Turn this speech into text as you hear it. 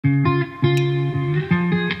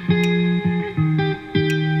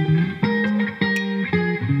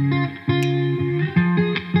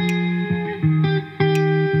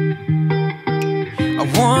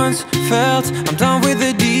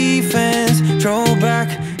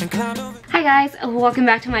Hi guys, welcome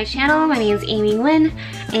back to my channel. My name is Amy Nguyen,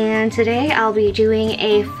 and today I'll be doing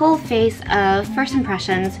a full face of first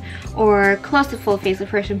impressions, or close to full face of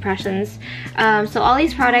first impressions. So all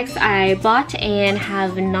these products I bought and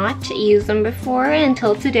have not used them before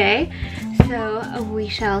until today. So we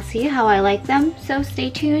shall see how I like them. So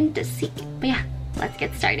stay tuned to see. But yeah, let's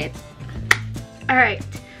get started. Alright.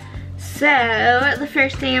 So, the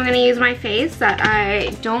first thing I'm going to use my face that I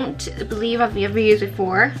don't believe I've ever used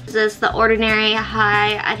before is this, the Ordinary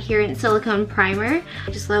High Adherent Silicone Primer.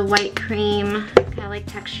 Just a white cream kind of like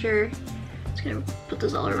texture. Just going to put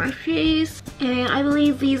this all over my face. And I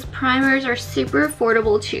believe these primers are super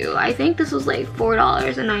affordable too. I think this was like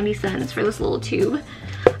 $4.90 for this little tube.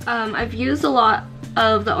 I've used a lot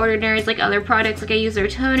of the Ordinary's like other products. Like I use their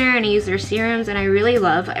toner and I use their serums, and I really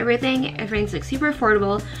love everything. Everything's like super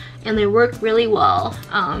affordable and they work really well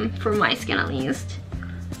for my skin at least. I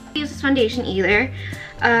don't use this foundation either.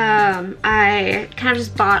 I kind of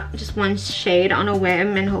just bought just one shade on a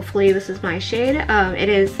whim, and hopefully this is my shade. It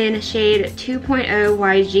is in shade 2.0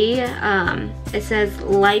 YG. It says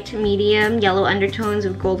light medium yellow undertones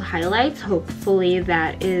with gold highlights. Hopefully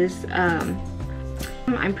that is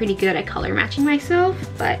I'm pretty good at color matching myself,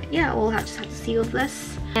 but yeah, we'll just have to see with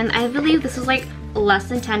this. And I believe this is like less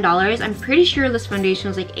than $10. I'm pretty sure this foundation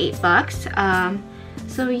was like $8.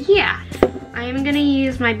 So yeah, I'm gonna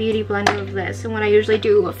use my beauty blender with this. And what I usually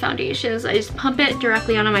do with foundations, I just pump it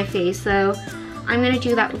directly onto my face. So I'm gonna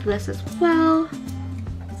do that with this as well.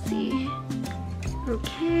 Let's see.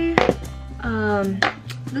 Okay.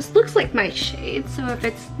 This looks like my shade, so if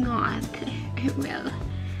it's not, it will.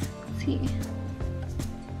 Let's see.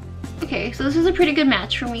 Okay, so this is a pretty good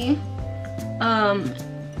match for me.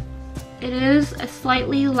 It is a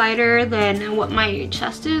slightly lighter than what my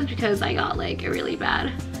chest is because I got like a really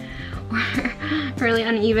bad or really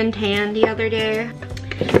uneven tan the other day.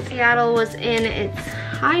 Seattle was in its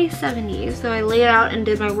high 70s, so I laid out and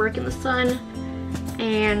did my work in the sun,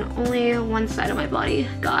 and only one side of my body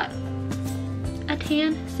got a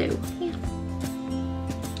tan, so yeah.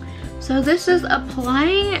 So this is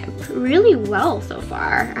applying really well so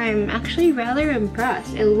far. I'm actually rather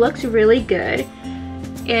impressed. It looks really good.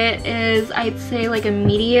 It is, I'd say, like a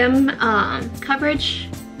medium coverage,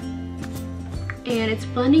 and it's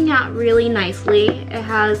blending out really nicely. It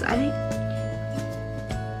has, I think,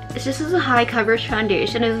 it's just as a high coverage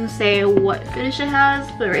foundation. It doesn't say what finish it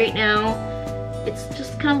has, but right now it's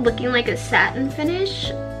just kind of looking like a satin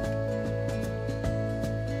finish.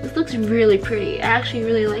 This looks really pretty. I actually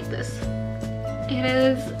really like this.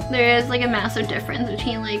 There is like a massive difference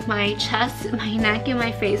between like my chest, my neck, and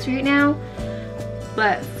my face right now.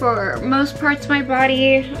 But for most parts of my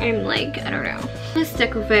body, I'm like, I don't know. I'm gonna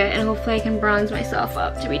stick with it, and hopefully I can bronze myself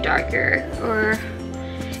up to be darker. Or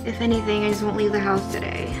if anything, I just won't leave the house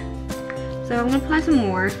today. So I'm gonna apply some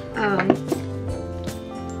more.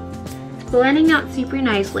 It's blending out super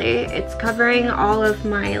nicely. It's covering all of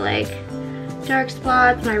my like dark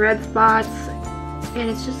spots, my red spots, and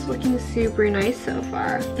it's just looking super nice so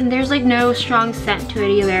far. And there's like no strong scent to it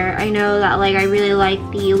either. I know that like I really like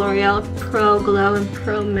the L'Oreal Pro Glow and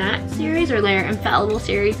Pro Matte series, or their Infallible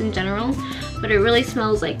series in general, but it really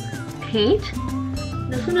smells like paint.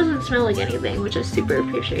 This one doesn't smell like anything, which I super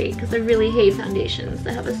appreciate because I really hate foundations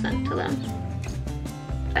that have a scent to them.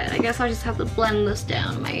 But I guess I'll just have to blend this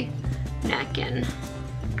down my neck and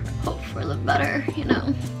hope for the better, you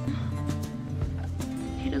know.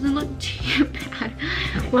 It doesn't look too bad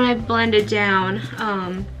when I blend it down.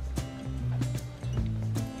 And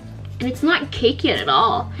it's not cakey at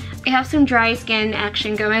all. I have some dry skin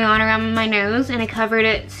action going on around my nose, and I covered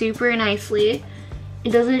it super nicely.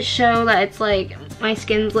 It doesn't show that it's like my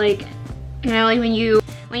skin's like, you know, like when you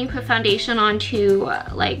put foundation onto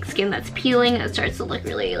like skin that's peeling, it starts to look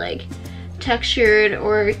really like textured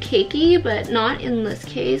or cakey, but not in this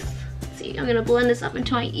case. Let's see, I'm gonna blend this up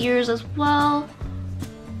into my ears as well.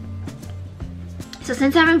 So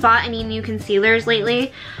since I haven't bought any new concealers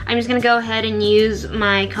lately, I'm just gonna go ahead and use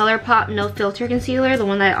my ColourPop No Filter Concealer, the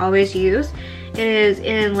one that I always use. It is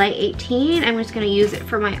in light 18. I'm just gonna use it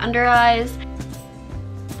for my under eyes.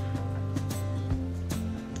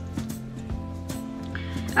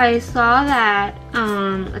 I saw that,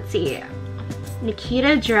 let's see,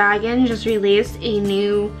 Nikita Dragon just released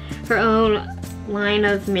her own line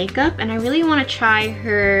of makeup, and I really want to try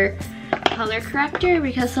her color corrector,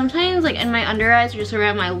 because sometimes like in my under eyes or just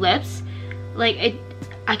around my lips, like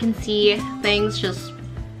I can see things just,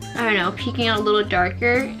 I don't know, peeking out a little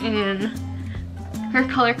darker, and her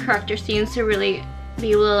color corrector seems to really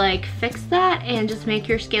be able to like fix that and just make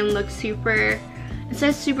your skin look super, instead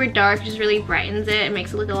of super dark, just really brightens it and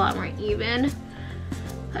makes it look a lot more even.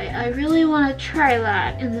 I really want to try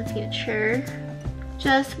that in the future.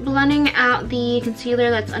 Just blending out the concealer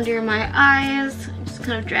that's under my eyes. I'm just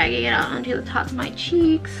kind of dragging it out onto the top of my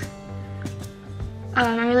cheeks.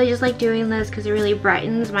 I really just like doing this because it really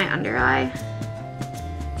brightens my under eye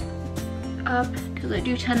up, because I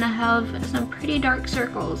do tend to have some pretty dark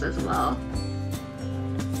circles as well.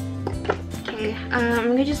 Okay, I'm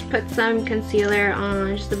gonna just put some concealer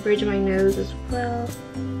on just the bridge of my nose as well,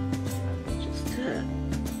 just to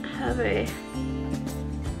have a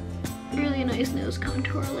really nice nose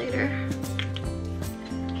contour later.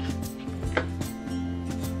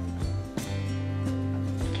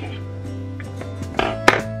 Okay.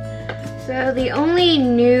 So the only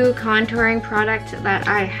new contouring product that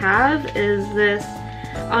I have is this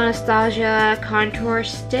Anastasia contour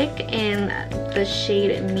stick in the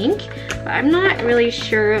shade Mink. But I'm not really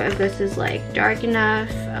sure if this is like dark enough.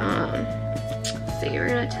 Let's see, we're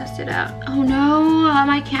gonna test it out. Oh no,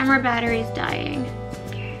 my camera battery's dying.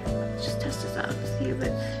 Okay, let's just test this out. See if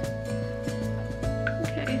it's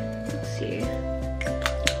okay. Let's see.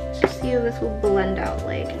 Let's just see if this will blend out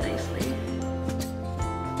like nicely.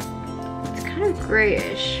 It's kind of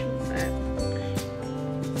grayish, but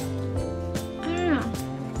I don't know.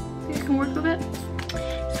 Think I can work with it.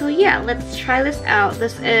 So yeah, let's try this out.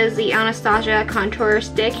 This is the Anastasia contour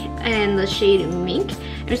stick in the shade Mink.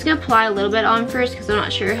 I'm just gonna apply a little bit on first because I'm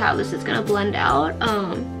not sure how this is gonna blend out.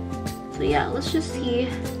 So yeah, let's just see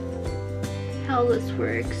how this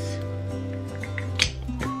works.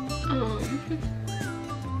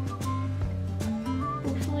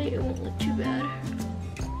 Hopefully it won't look too bad.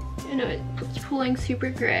 I know it's pulling super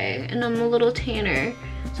gray and I'm a little tanner,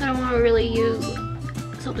 so I don't want to really use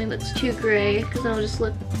something that's too gray because that'll just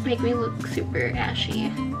make me look super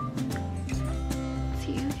ashy. Let's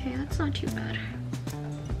see, okay, that's not too bad.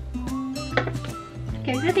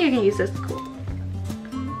 Okay, I think I can use this. Cool.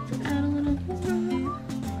 Let's add a little more.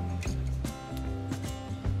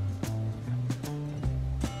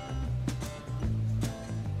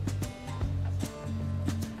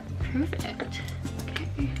 Perfect.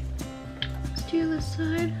 Okay, let's do this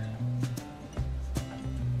side.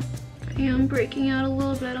 I am breaking out a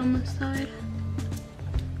little bit on this side.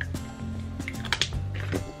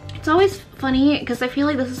 It's always funny because I feel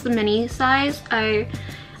like this is the mini size. I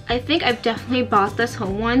think I've definitely bought this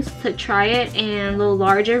home once to try it, and the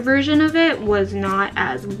larger version of it was not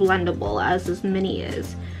as blendable as this mini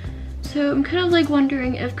is. So I'm kind of like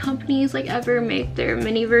wondering if companies like ever make their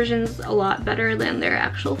mini versions a lot better than their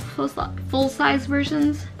actual full size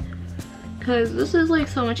versions, because this is like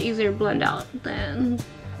so much easier to blend out than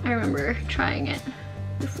I remember trying it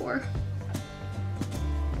before.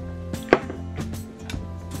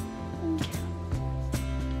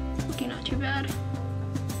 Okay, not too bad.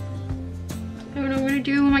 I don't know what I'm gonna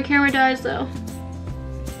do when my camera dies though.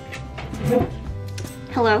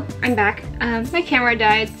 Hello, I'm back. My camera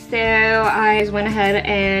died, so I just went ahead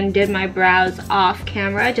and did my brows off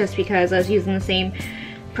camera just because I was using the same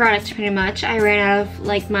product pretty much. I ran out of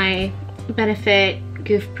like my Benefit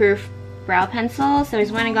Goof Proof brow pencil, so I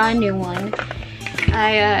just went and got a new one.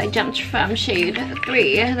 I jumped from shade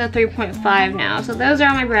 3, the 3.5 now. So those are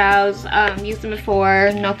on my brows. Used them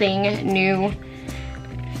before, nothing new.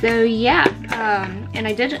 So yeah, and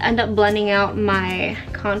I did end up blending out my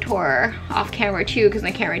contour off camera too because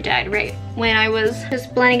my camera died right when I was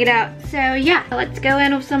just blending it out. So yeah, let's go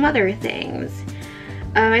in with some other things.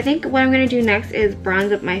 I think what I'm gonna do next is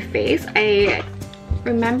bronze up my face. I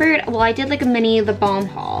remembered, well, I did like a mini The Balm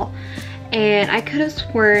haul, and I could have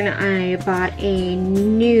sworn I bought a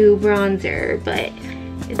new bronzer, but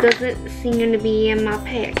it doesn't seem to be in my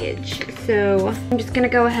package. So I'm just gonna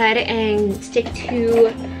go ahead and stick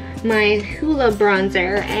to my Hoola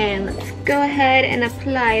bronzer, and let's go ahead and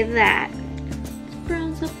apply that. Let's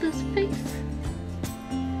bronze up this face.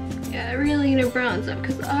 Yeah, I really need to bronze up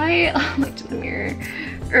because I looked in the mirror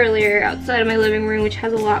earlier outside of my living room, which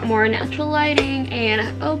has a lot more natural lighting,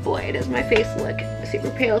 and oh boy, does my face look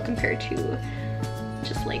super pale compared to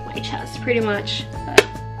just like my chest pretty much. But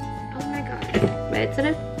oh my god,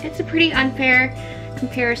 but it's a pretty unfair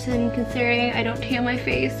comparison considering I don't tan my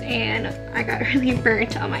face and I got really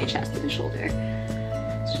burnt on my chest and shoulder.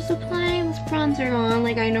 It's just applying this bronzer on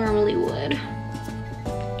like I normally would.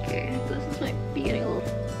 Okay, this might be getting a little...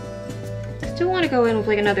 I still want to go in with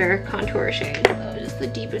like another contour shade though, just to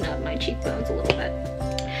deepen up my cheekbones a little bit.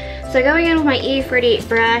 So going in with my E48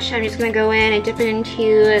 brush, I'm just going to go in and dip it into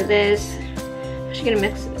this. I'm actually going to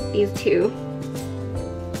mix these two.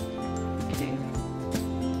 Okay.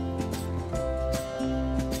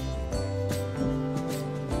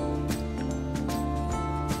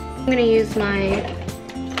 I'm going to use my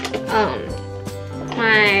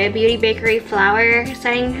my Beauty Bakery flour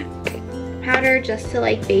setting powder just to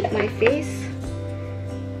like bake my face.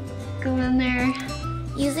 Go in there.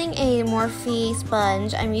 Using a Morphe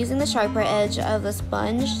sponge, I'm using the sharper edge of the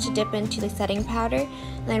sponge to dip into the setting powder,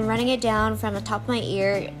 then running it down from the top of my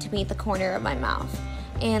ear to meet the corner of my mouth.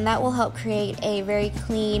 And that will help create a very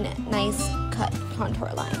clean, nice cut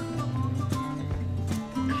contour line.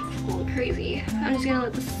 It's a little crazy. I'm just gonna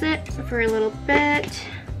let this sit for a little bit.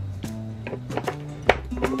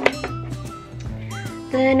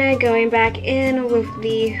 Then going back in with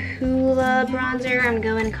the Hoola bronzer, I'm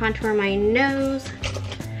going to contour my nose.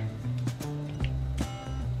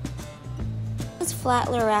 This flat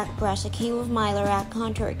Lorac brush that came with my Lorac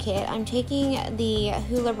contour kit, I'm taking the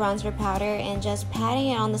Hoola bronzer powder and just patting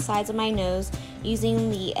it on the sides of my nose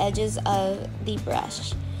using the edges of the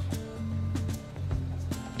brush.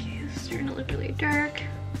 Okay, it's starting to look really dark.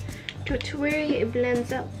 Don't worry, it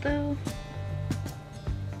blends out though.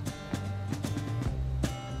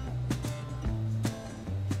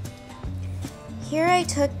 Here I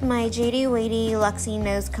took my JD Wadey Luxie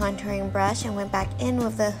nose contouring brush and went back in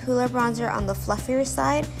with the Hoola bronzer on the fluffier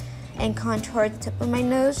side and contoured the tip of my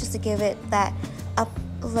nose just to give it that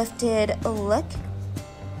uplifted look.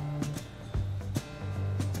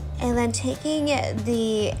 And then taking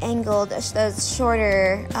the angled, the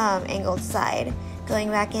shorter angled side, going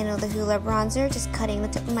back in with the Hoola bronzer, just cutting the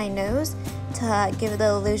tip of my nose to give it the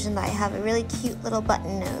illusion that I have a really cute little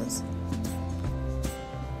button nose.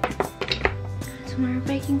 Some more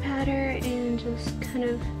baking powder and just kind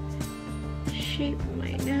of shape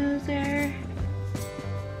my nose there.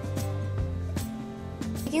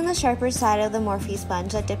 Taking the sharper side of the Morphe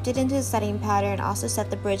sponge, I dipped it into the setting powder and also set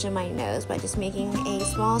the bridge of my nose by just making a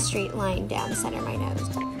small straight line down the center of my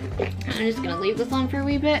nose. I'm just gonna leave this on for a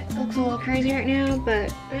wee bit. It looks a little crazy right now,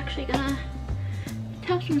 but I'm actually gonna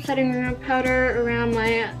tap some setting powder around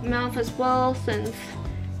my mouth as well, since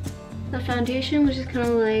the foundation was just kind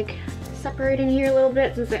of like separating here a little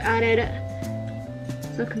bit since I added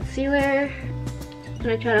some concealer. I'm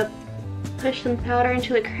gonna try to push some powder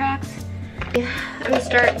into the cracks. I'm gonna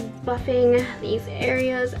start buffing these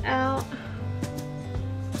areas out.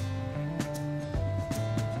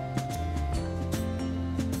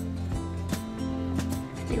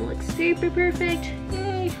 It looks super perfect.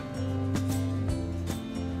 Yay!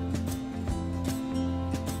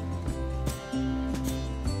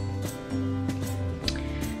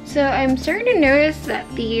 So I'm starting to notice that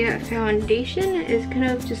the foundation is kind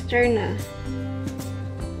of just starting to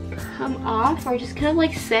come off or just kind of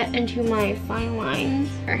like set into my fine lines.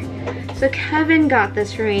 So Kevin got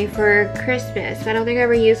this for me for Christmas. I don't think I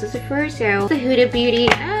ever used this before, so the Huda Beauty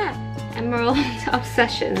Emerald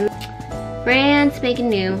Obsessions. Brand spanking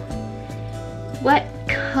new. What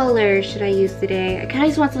color should I use today? I kind of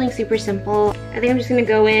just want something super simple. I think I'm just gonna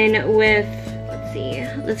go in with, let's see,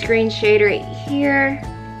 this green shade right here.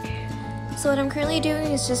 So what I'm currently doing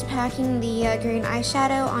is just packing the green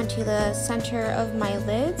eyeshadow onto the center of my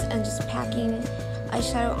lids and just packing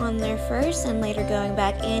eyeshadow on there first and later going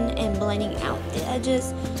back in and blending out the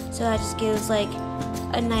edges, so that just gives like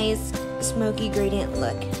a nice smoky gradient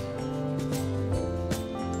look.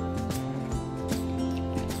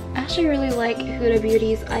 I actually really like Huda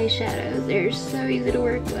Beauty's eyeshadows. They're so easy to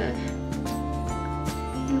work with.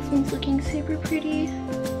 This one's looking super pretty.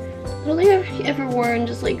 I don't think I've ever worn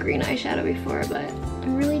just like green eyeshadow before, but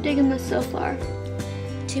I'm really digging this so far.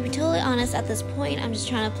 To be totally honest, at this point, I'm just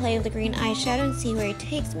trying to play with the green eyeshadow and see where it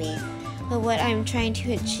takes me. But what I'm trying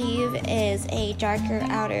to achieve is a darker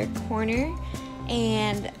outer corner,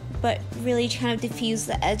 but really trying to diffuse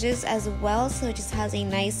the edges as well, so it just has a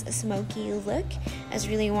nice smoky look. I just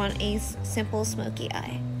really want a simple smoky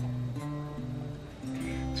eye.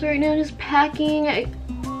 So right now I'm just packing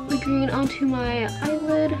the green onto my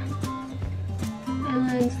eyelid. And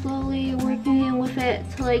then slowly working in with it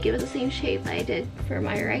to like give it the same shape I did for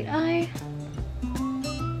my right eye.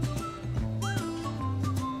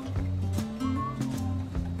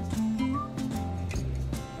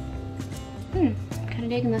 Kind of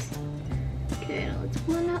digging this. Okay, now let's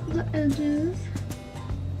blend out the edges.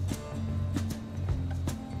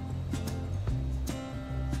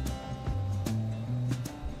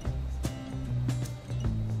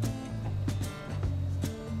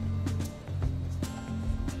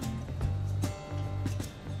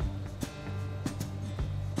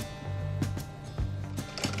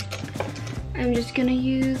 I'm just gonna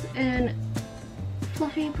use a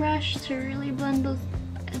fluffy brush to really blend those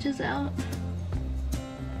edges out.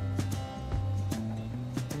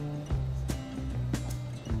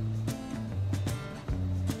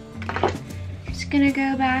 Just gonna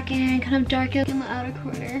go back and kind of darken the outer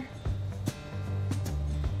corner.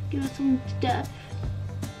 Give it some depth.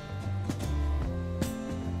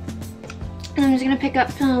 And I'm just gonna pick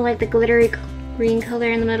up some of like the glittery green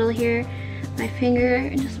color in the middle here, my finger,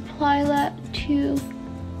 and just apply that to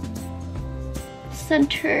the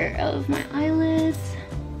center of my eyelids.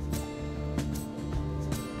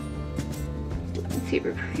 Looking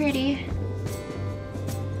super pretty.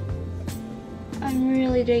 I'm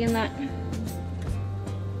really digging that.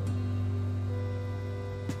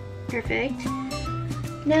 Perfect.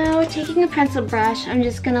 Now taking a pencil brush, I'm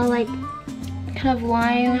just gonna like kind of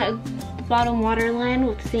line the bottom waterline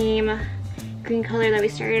with the same green color that we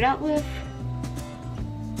started out with.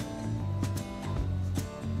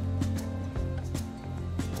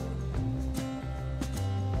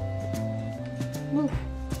 Ooh,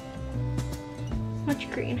 much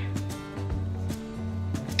green.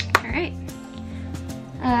 Alright.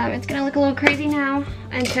 It's gonna look a little crazy now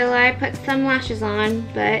until I put some lashes on,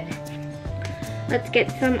 but let's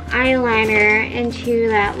get some eyeliner into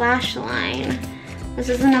that lash line. This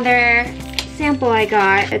is another sample I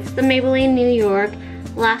got. It's the Maybelline New York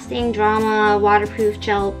Lasting Drama Waterproof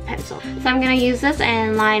Gel Pencil. So I'm gonna use this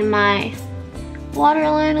and line my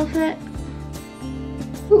waterline with it.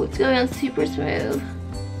 Ooh, it's going on super smooth.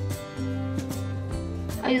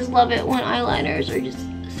 I just love it when eyeliners are just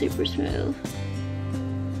super smooth.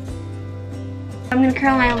 I'm gonna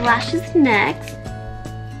curl my lashes next.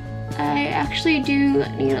 I actually do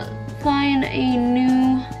need to find a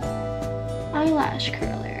new eyelash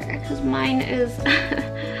curler because mine is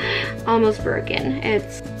almost broken.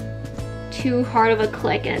 It's too hard of a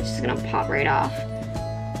click and it's just gonna pop right off.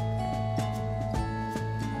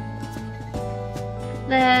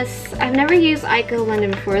 This, I've never used Ico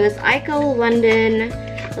London before. This Ico London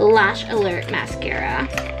Lash Alert Mascara.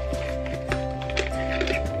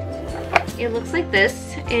 It looks like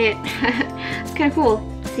this. It's kind of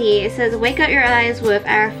cool. See, it says wake up your eyes with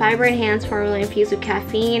our fiber enhanced formula infused with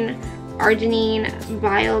caffeine, arginine,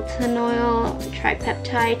 biotinol,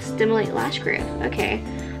 tripeptide to stimulate lash growth. Okay,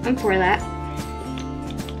 I'm for that.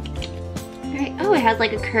 Alright, oh, it has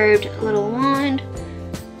like a curved little wand.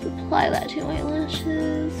 Let's apply that to my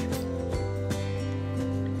lashes.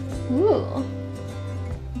 Ooh.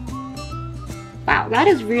 Wow, that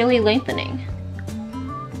is really lengthening.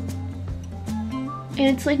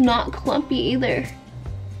 And it's like not clumpy either.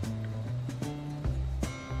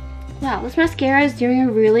 Wow, this mascara is doing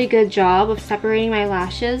a really good job of separating my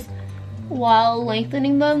lashes while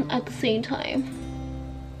lengthening them at the same time.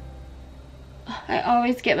 I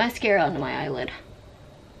always get mascara onto my eyelid.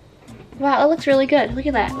 Wow, it looks really good. Look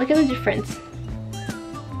at that. Look at the difference.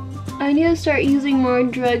 I need to start using more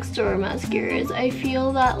drugstore mascaras. I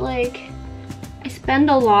feel that like I spend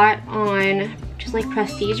a lot on just like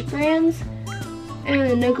prestige brands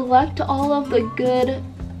and neglect all of the good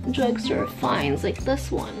drugstore finds like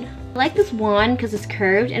this one. I like this wand because it's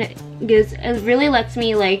curved and it really lets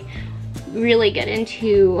me like really get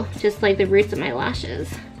into just like the roots of my lashes.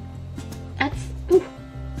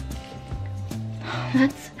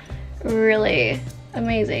 That's really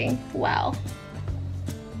amazing. Wow.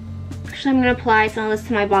 Actually, I'm gonna apply some of this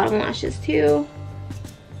to my bottom lashes too.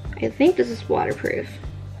 I think this is waterproof.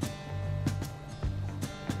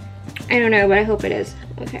 I don't know, but I hope it is.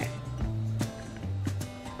 Okay.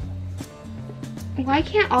 Why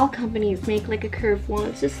can't all companies make like a curved wand?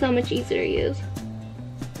 It's just so much easier to use.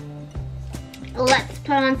 Let's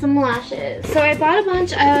put on some lashes. So I bought a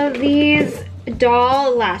bunch of these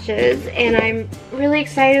doll lashes and I'm really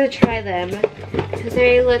excited to try them because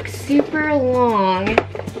they look super long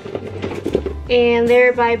and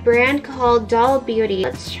they're by a brand called Doll Beauty.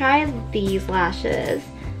 Let's try these lashes.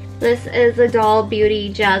 This is the Doll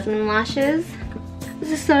Beauty Jasmine lashes.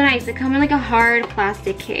 This is so nice. They come in like a hard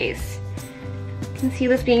plastic case. You can see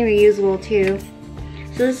this being reusable too.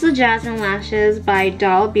 So this is the Jasmine lashes by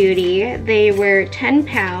Doll Beauty. They were 10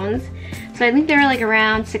 pounds. So I think they were like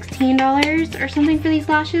around $16 or something for these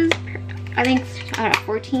lashes. I think, I don't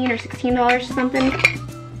know, $14 or $16 or something.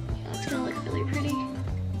 That's gonna look really pretty.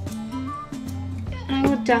 And I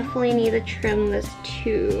will definitely need to trim this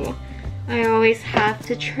too. I always have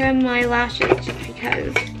to trim my lashes just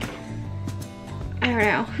because, I don't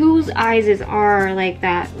know, whose eyes are like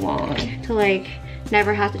that long to like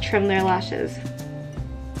never have to trim their lashes.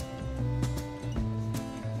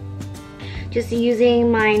 Just using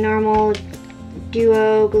my normal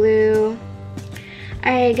duo glue.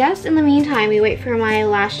 I guess in the meantime we wait for my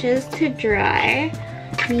lashes to dry.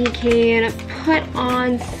 We can put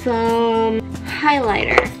on some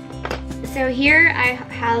highlighter. So here I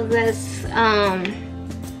have this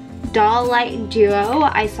Doll Light Duo.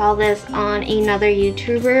 I saw this on another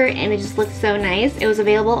YouTuber and it just looks so nice. It was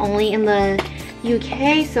available only in the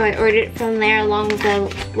UK, so I ordered it from there along with the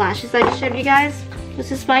lashes I just showed you guys.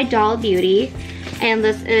 This is by Doll Beauty, and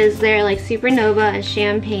this is their like Supernova and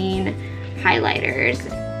Champagne highlighters.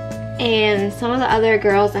 And some of the other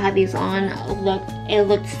girls that had these on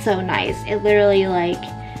looked so nice. It literally, like,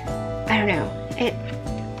 I don't know,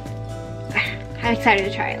 I'm excited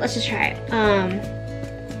to try it. Let's just try it.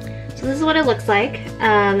 So this is what it looks like.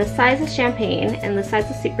 The size is Champagne and the size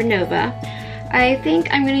is Supernova. I think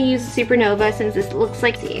I'm gonna use the Supernova since this looks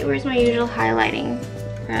like, see, where's my usual highlighting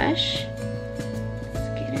brush? Let's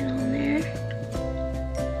get it on there.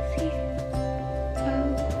 See?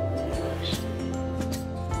 Oh gosh.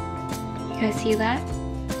 You guys see that?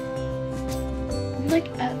 Look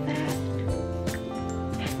at that.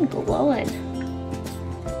 I'm glowing.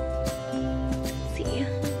 Let's see,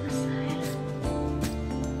 this side.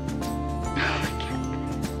 Oh my god.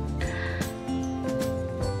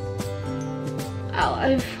 Oh,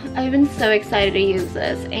 I've been so excited to use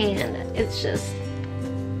this, and it's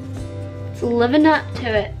living up to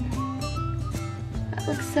it. That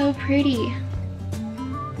looks so pretty.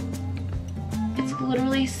 It's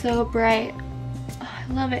literally so bright. Oh, I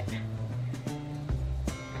love it.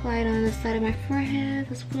 Apply it on the side of my forehead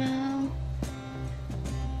as well.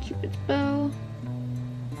 Cupid's bow.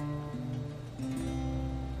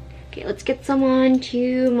 Okay, let's get some on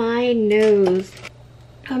to my nose.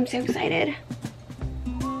 Oh, I'm so excited.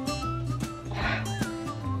 Wow.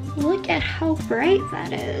 Look at how bright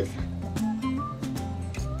that is.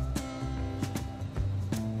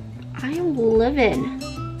 I am living.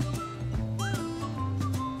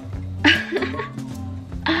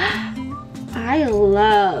 I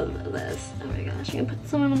love this. Oh my gosh, I'm gonna put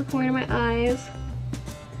some on the corner of my eyes.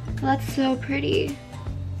 Oh, that's so pretty.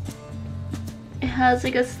 It has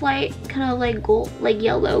like a slight kind of like gold, like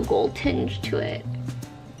yellow gold tinge to it.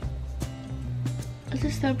 This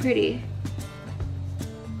is so pretty.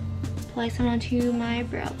 Apply some onto my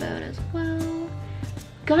brow bone as well.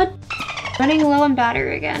 God, running low on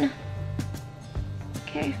battery again.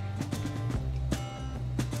 Okay.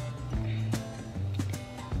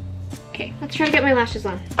 Okay, let's try to get my lashes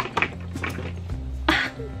on.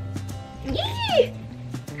 Yee!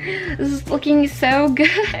 This is looking so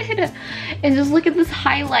good. And just look at this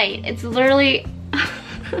highlight. It's literally,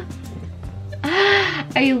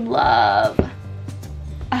 I love,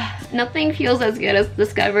 nothing feels as good as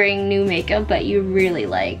discovering new makeup that you really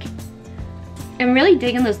like. I'm really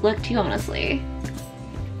digging this look too, honestly.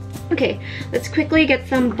 Okay, let's quickly get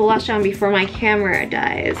some blush on before my camera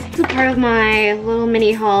dies. This is part of my little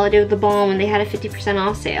mini haul I did with the balm, and they had a 50%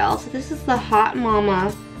 off sale. So this is the Hot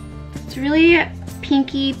Mama. It's really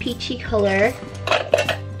pinky, peachy color.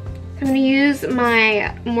 I'm gonna use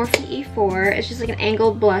my Morphe E4. It's just like an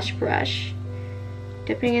angled blush brush.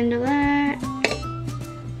 Dipping into that.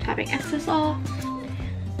 Tapping excess off.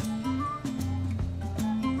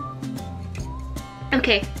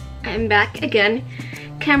 Okay, I'm back again.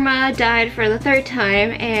 Camera died for the third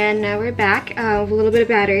time, and now we're back with a little bit of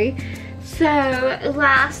battery. So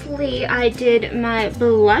lastly, I did my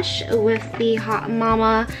blush with the Hot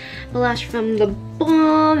Mama blush from the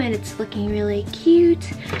balm, and it's looking really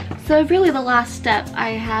cute. So really the last step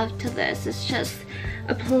I have to this is just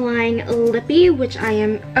applying lippy, which I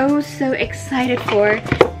am oh so excited for.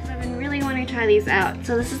 I've been really wanting to try these out.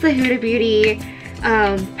 So this is the Huda Beauty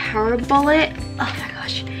Power Bullet. Oh my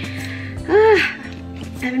gosh.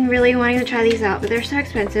 I've been really wanting to try these out, but they're so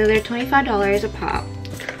expensive. They're $25 a pop.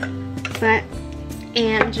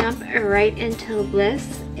 And jump right into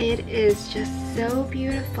this. It is just so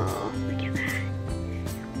beautiful. Look at that.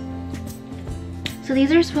 So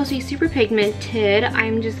these are supposed to be super pigmented.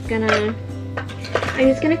 I'm just gonna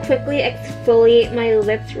quickly exfoliate my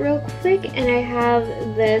lips real quick, and I have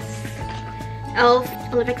this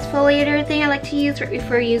e.l.f. lip exfoliator thing I like to use right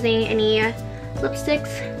before using any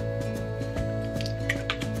lipsticks.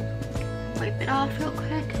 Wipe it off real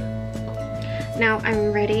quick. Now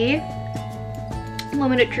I'm ready.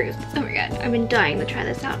 Moment of truth. Oh my god, I've been dying to try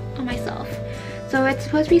this out on myself. So it's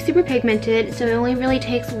supposed to be super pigmented, so it only really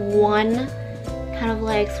takes one kind of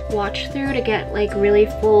like swatch through to get like really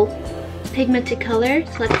full pigmented color.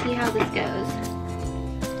 So let's see how this goes.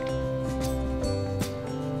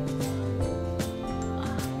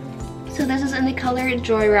 So this is in the color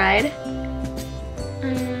Joyride.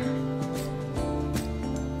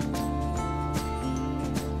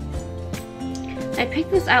 I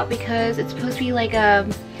picked this out because it's supposed to be like a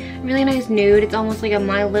really nice nude. It's almost like a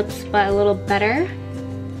My Lips, but a little better.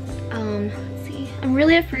 Let's see. I'm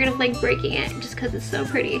really afraid of like breaking it just because it's so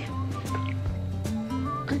pretty.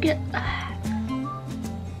 Look at that.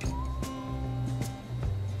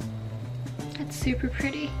 That's super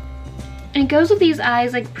pretty. And it goes with these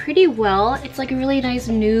eyes like pretty well. It's like a really nice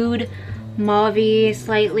nude, mauve-y,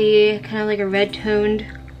 slightly kind of like a red toned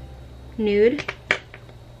nude.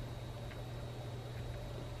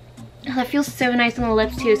 Oh, that feels so nice on the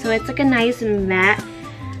lips too. So it's like a nice matte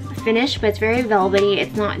finish, but it's very velvety.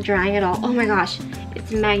 It's not drying at all. Oh my gosh,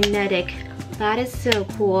 it's magnetic. That is so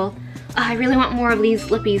cool. Oh, I really want more of these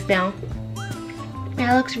lippies now.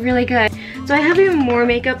 That looks really good. So I have even more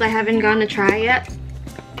makeup I haven't gotten to try yet.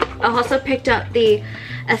 I also picked up the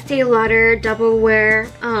Estee Lauder Double Wear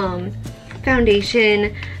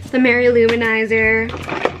foundation, the Mary Luminizer.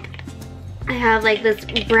 I have like this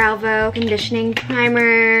Bravo conditioning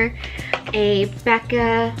primer, a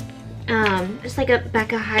Becca, just like a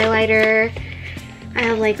Becca highlighter. I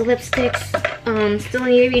have like lipsticks, still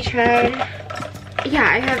need to be tried. Yeah,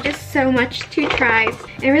 I have just so much to try.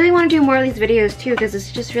 I really want to do more of these videos too because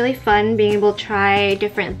it's just really fun being able to try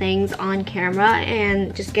different things on camera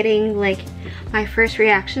and just getting like my first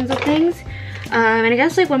reactions of things. And I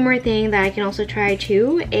guess like one more thing that I can also try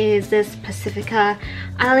too is this Pacifica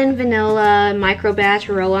Island Vanilla Micro Batch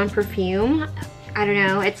Roll-On Perfume. I don't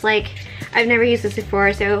know, it's like, I've never used this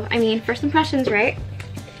before, so I mean, first impressions, right?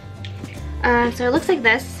 So it looks like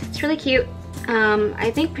this. It's really cute.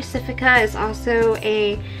 I think Pacifica is also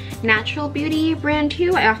a natural beauty brand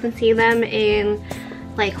too. I often see them in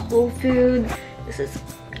like Whole Foods. This is,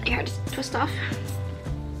 here, just twist off.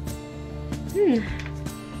 It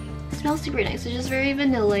smells super nice. It's just very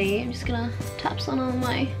vanilla-y. I'm just gonna tap some on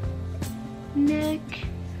my neck,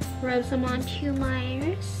 rub some onto my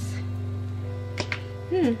wrist.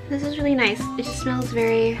 This is really nice. It just smells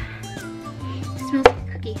very, it smells like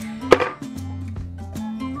a cookie.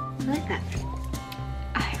 I like that.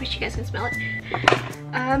 I wish you guys could smell it.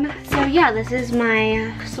 So yeah, this is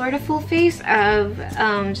my sort of full face of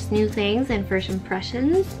just new things and first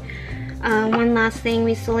impressions. One last thing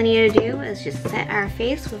we still need to do is just set our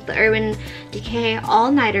face with the Urban Decay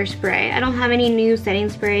All Nighter Spray. I don't have any new setting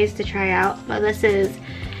sprays to try out, but this is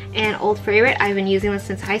an old favorite. I've been using this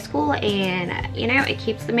since high school and you know, it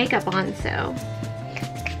keeps the makeup on, so.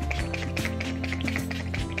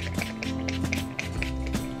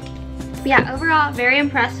 Yeah, overall, very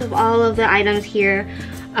impressed with all of the items here.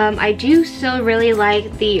 I do still really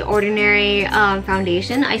like the Ordinary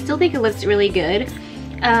foundation. I still think it looks really good.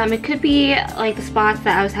 It could be like the spots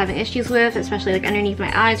that I was having issues with, especially like underneath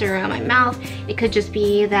my eyes or around my mouth. It could just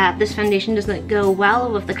be that this foundation doesn't go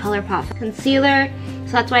well with the ColourPop concealer.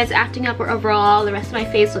 So that's why it's acting up, or overall the rest of my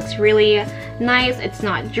face looks really nice. It's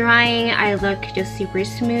not drying. I look just super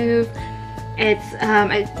smooth.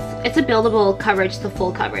 It's a buildable coverage to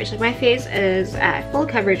full coverage. Like my face is at full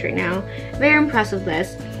coverage right now. Very impressed with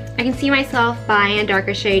this. I can see myself buying a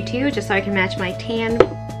darker shade too, just so I can match my tan,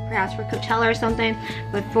 perhaps for Coachella or something.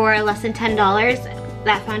 But for less than $10,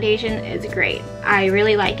 that foundation is great. I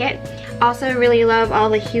really like it. Also really love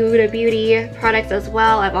all the Huda Beauty products as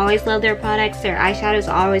well. I've always loved their products. Their eyeshadows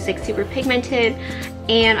are always like super pigmented,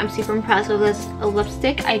 and I'm super impressed with this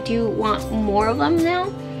lipstick. I do want more of them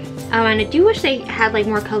now. And I do wish they had like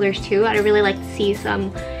more colors too. I'd really like to see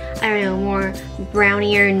some, I don't know, more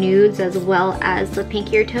brownier nudes as well as the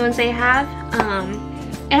pinkier tones they have.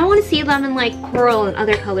 And I want to see them in like coral and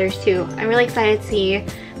other colors too. I'm really excited to see,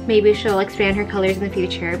 maybe she'll expand her colors in the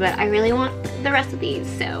future, but I really want the rest of these,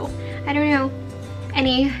 so I don't know.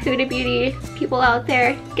 Any Huda Beauty people out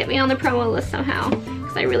there, get me on the promo list somehow,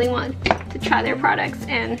 because I really want to try their products.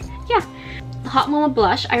 And yeah. Hot Mama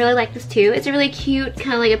blush, I really like this too. It's a really cute,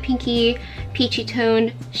 kind of like a pinky, peachy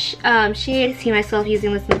toned shade. I see myself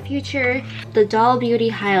using this in the future. The Doll Beauty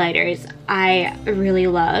highlighters, I really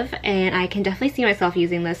love, and I can definitely see myself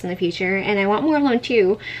using this in the future, and I want more of them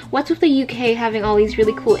too. What's with the UK having all these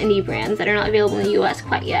really cool indie brands that are not available in the US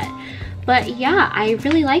quite yet? But yeah, I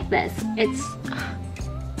really like this.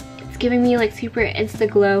 It's giving me like super Insta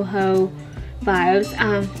Glow Ho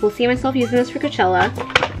vibes. We'll see myself using this for Coachella.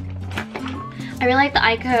 I really like the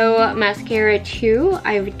Ico mascara too.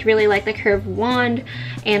 I really like the curved wand,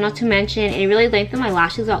 and not to mention it really lengthened my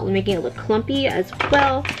lashes without making it look clumpy as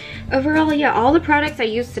well. Overall, yeah, all the products I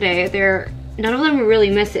used today, none of them are really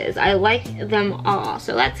misses. I like them all,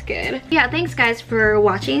 so that's good. Yeah, thanks guys for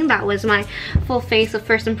watching. That was my full face of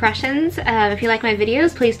first impressions. If you like my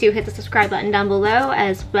videos, please do hit the subscribe button down below,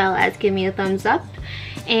 as well as give me a thumbs up.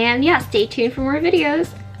 And yeah, stay tuned for more videos.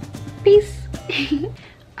 Peace.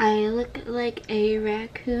 I look like a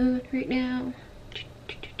raccoon right now.